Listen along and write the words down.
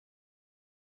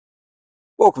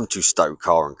Welcome to Stow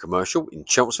Car and Commercial in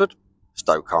Chelmsford.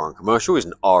 Stow Car and Commercial is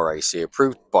an RAC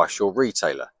approved by Shore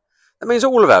retailer. That means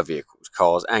all of our vehicles,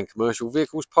 cars and commercial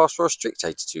vehicles pass through a strict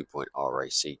 82-point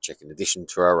RAC check in addition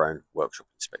to our own workshop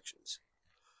inspections.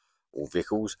 All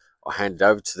vehicles are handed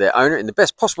over to their owner in the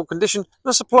best possible condition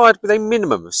and are supplied with a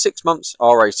minimum of 6 months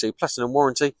RAC Platinum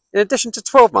warranty in addition to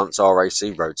 12 months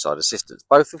RAC roadside assistance,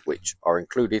 both of which are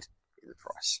included in the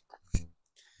price.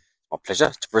 My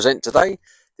pleasure to present today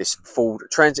this Ford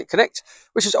Transit Connect,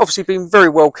 which has obviously been very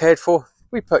well cared for.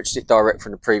 We purchased it direct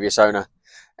from the previous owner,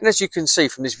 and as you can see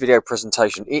from this video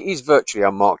presentation, it is virtually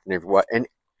unmarked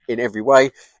in every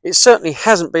way. It certainly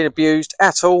hasn't been abused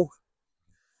at all,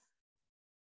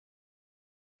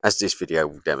 as this video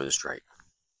will demonstrate.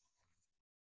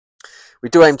 We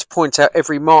do aim to point out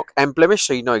every mark and blemish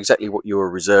so you know exactly what you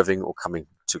are reserving or coming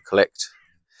to collect.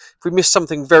 If we miss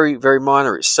something very, very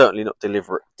minor, it's certainly not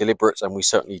deliberate, and we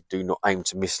certainly do not aim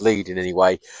to mislead in any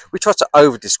way. We try to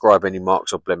over-describe any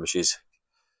marks or blemishes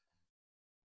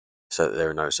so that there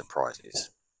are no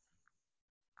surprises.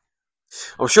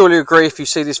 I'm sure you'll agree, if you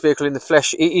see this vehicle in the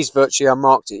flesh, it is virtually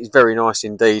unmarked. It is very nice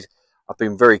indeed. I've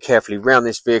been very carefully around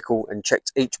this vehicle and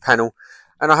checked each panel,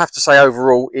 and I have to say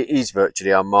overall it is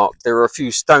virtually unmarked. There are a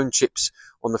few stone chips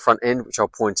on the front end, which I'll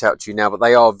point out to you now, but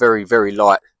they are very, very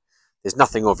light. There's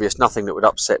nothing obvious, nothing that would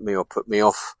upset me or put me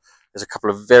off. There's a couple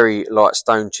of very light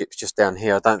stone chips just down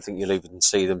here. I don't think you'll even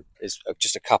see them. There's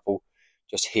just a couple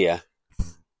just here.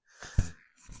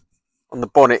 On the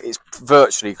bonnet, it's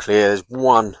virtually clear. There's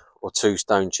one or two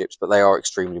stone chips, but they are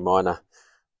extremely minor.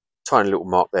 Tiny little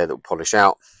mark there that will polish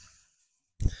out.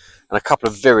 And a couple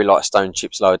of very light stone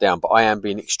chips lower down, but I am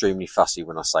being extremely fussy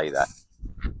when I say that.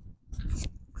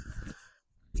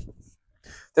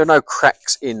 There are no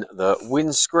cracks in the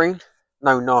windscreen.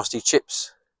 No nasty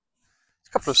chips. A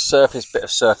couple of bit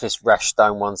of surface rash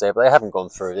stone ones there, but they haven't gone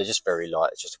through. They're just very light.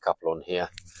 It's just a couple on here.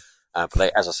 But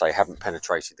they, as I say, haven't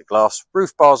penetrated the glass.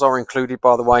 Roof bars are included,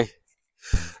 by the way.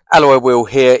 Alloy wheel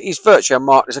here is virtually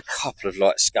unmarked. There's a couple of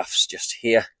light scuffs just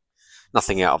here.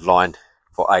 Nothing out of line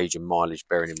for age and mileage,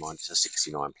 bearing in mind it's a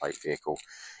 69 plate vehicle.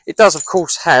 It does, of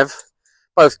course, have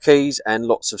both keys and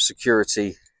lots of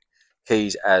security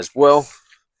keys as well.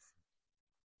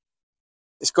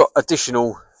 It's got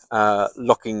additional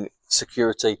locking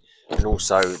security, and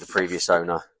also the previous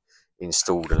owner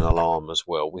installed an alarm as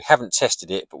well. We haven't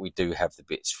tested it, but we do have the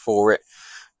bits for it.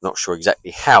 Not sure exactly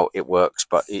how it works,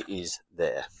 but it is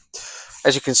there.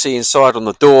 As you can see inside on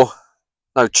the door,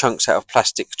 no chunks out of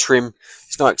plastic trim.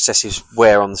 There's no excessive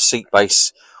wear on the seat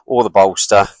base or the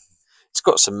bolster. It's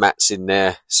got some mats in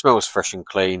there. Smells fresh and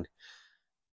clean.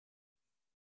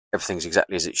 Everything's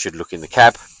exactly as it should look in the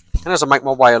cab. And as I make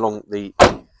my way along the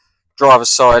driver's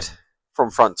side,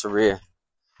 from front to rear,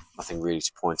 nothing really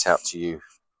to point out to you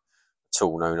at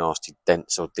all. No nasty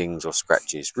dents or dings or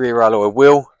scratches. Rear alloy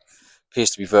wheel appears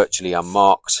to be virtually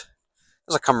unmarked.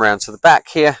 As I come around to the back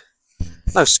here,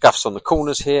 no scuffs on the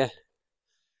corners here.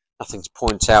 Nothing to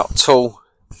point out at all.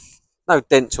 No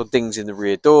dents or dings in the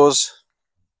rear doors.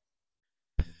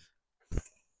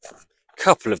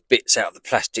 Couple of bits out of the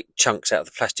plastic, chunks out of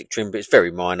the plastic trim, but it's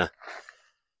very minor.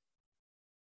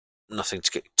 Nothing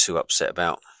to get too upset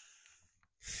about.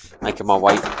 Making my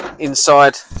way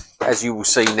inside, as you will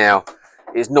see now,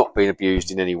 it has not been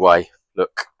abused in any way.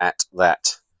 Look at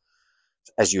that,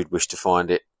 as you would wish to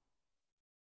find it.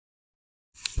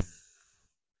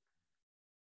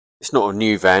 It's not a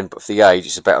new van, but for the age,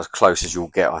 it's about as close as you'll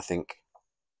get, I think.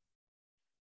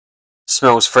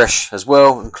 Smells fresh as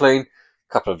well and clean.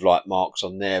 A couple of light marks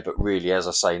on there, but really, as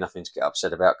I say, nothing to get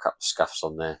upset about. A couple of scuffs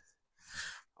on there,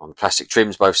 on the plastic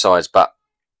trims both sides, but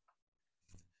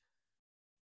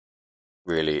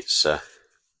really it's I'm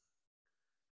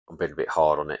being a bit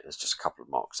hard on it. There's just a couple of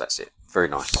marks, that's it. Very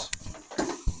nice.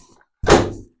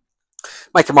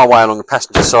 Making my way along the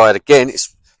passenger side again, it's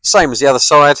the same as the other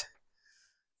side.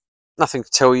 Nothing to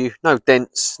tell you. No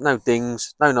dents, no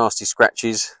dings, no nasty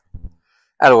scratches.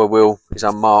 Alloy wheel is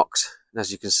unmarked, and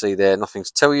as you can see there, nothing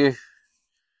to tell you.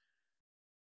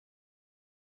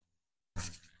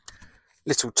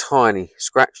 Little tiny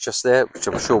scratch just there, which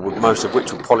I'm sure most of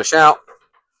which will polish out,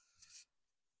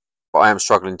 but I am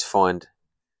struggling to find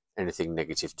anything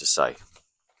negative to say.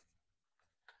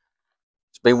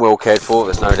 It's been well cared for,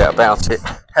 there's no doubt about it.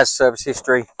 Has service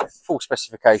history. Full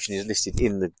specification is listed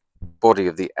in the body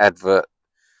of the advert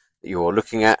that you are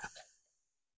looking at.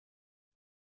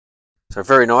 So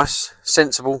very nice,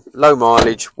 sensible, low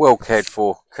mileage, well cared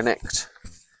for Connect.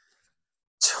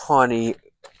 Tiny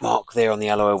mark there on the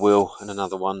alloy wheel, and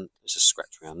another one. There's a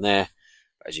scratch around there.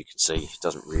 But as you can see, it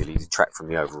doesn't really detract from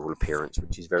the overall appearance,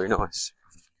 which is very nice.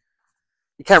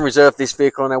 You can reserve this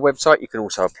vehicle on our website. You can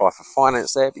also apply for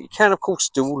finance there, but you can, of course,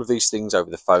 do all of these things over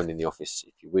the phone in the office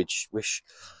if you wish.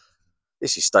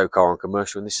 This is Stow Car and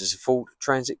Commercial, and this is a Ford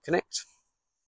Transit Connect.